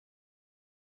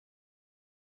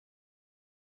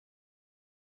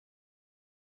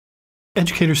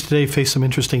Educators today face some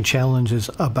interesting challenges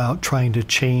about trying to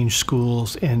change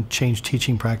schools and change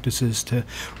teaching practices to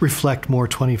reflect more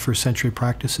 21st century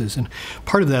practices. And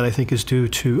part of that, I think, is due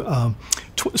to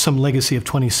some legacy of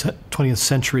 20th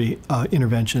century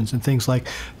interventions and things like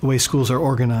the way schools are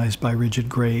organized by rigid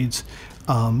grades,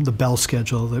 the bell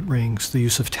schedule that rings, the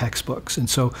use of textbooks. And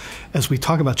so as we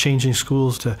talk about changing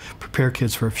schools to prepare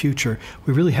kids for a future,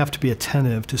 we really have to be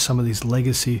attentive to some of these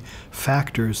legacy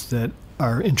factors that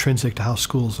are intrinsic to how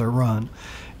schools are run.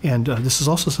 And this is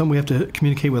also something we have to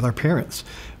communicate with our parents,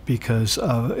 because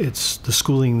it's the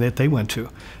schooling that they went to.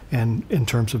 And in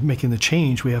terms of making the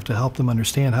change, we have to help them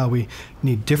understand how we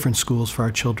need different schools for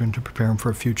our children to prepare them for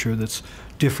a future that's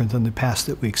different than the past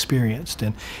that we experienced.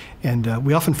 And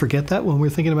we often forget that when we're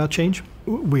thinking about change.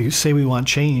 We say we want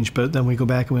change, but then we go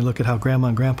back and we look at how Grandma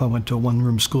and Grandpa went to a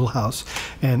one-room schoolhouse,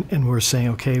 and we're saying,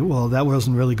 okay, well, that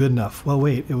wasn't really good enough. Well,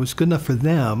 wait, it was good enough for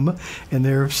them, and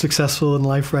they're successful in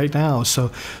life right now.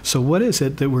 So what is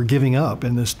it that we're giving up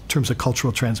in this terms of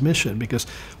cultural transmission? Because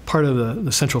part of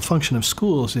the central function of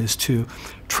schools is to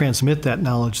transmit that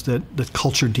knowledge that the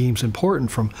culture deems important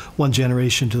from one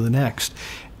generation to the next.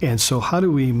 And so how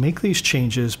do we make these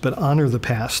changes but honor the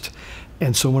past?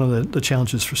 And so one of the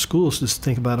challenges for schools is to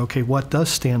think about, okay, what does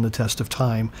stand the test of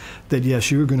time? That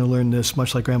yes, you're going to learn this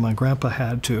much like Grandma and Grandpa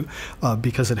had to,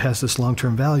 because it has this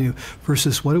long-term value,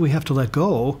 versus what do we have to let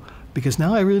go? Because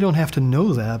now I really don't have to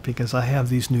know that, because I have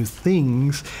these new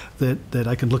things that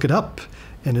I can look it up.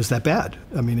 And is that bad?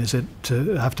 I mean, is it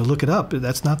to have to look it up?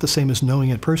 That's not the same as knowing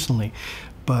it personally.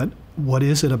 But what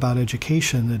is it about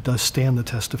education that does stand the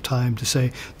test of time to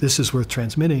say this is worth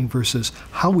transmitting versus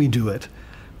how we do it,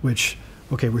 which,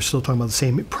 okay, we're still talking about the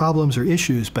same problems or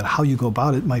issues, but how you go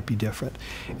about it might be different.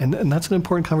 And that's an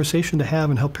important conversation to have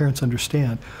and help parents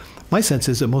understand. My sense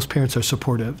is that most parents are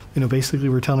supportive. You know, basically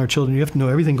we're telling our children, you have to know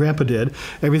everything Grandpa did,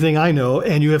 everything I know,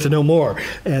 and you have to know more.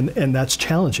 And that's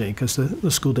challenging because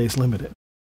the school day is limited.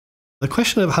 The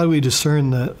question of how do we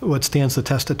discern what stands the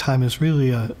test of time is really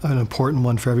an important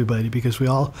one for everybody, because we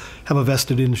all have a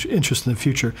vested interest in the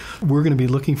future. We're going to be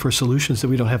looking for solutions that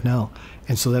we don't have now.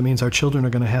 And so that means our children are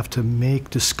going to have to make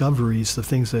discoveries of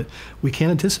things that we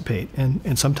can't anticipate.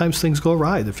 And sometimes things go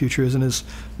awry. The future isn't as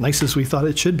nice as we thought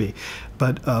it should be.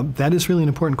 But that is really an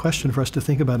important question for us to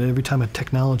think about every time a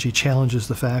technology challenges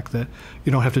the fact that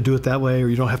you don't have to do it that way or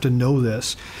you don't have to know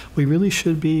this. We really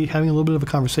should be having a little bit of a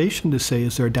conversation to say,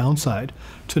 is there a downside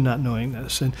to not knowing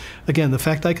this? And again, the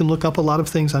fact I can look up a lot of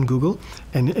things on Google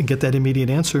and get that immediate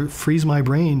answer frees my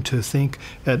brain to think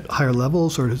at higher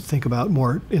levels or to think about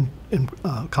more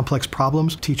complex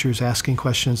problems. Teachers asking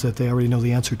questions that they already know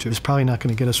the answer to is probably not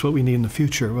going to get us what we need in the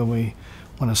future when we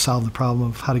want to solve the problem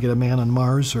of how to get a man on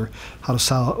Mars or how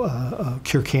to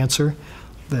cure cancer.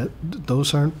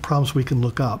 Those aren't problems we can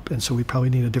look up, and so we probably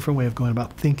need a different way of going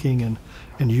about thinking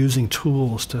and using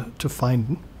tools to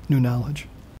find new knowledge.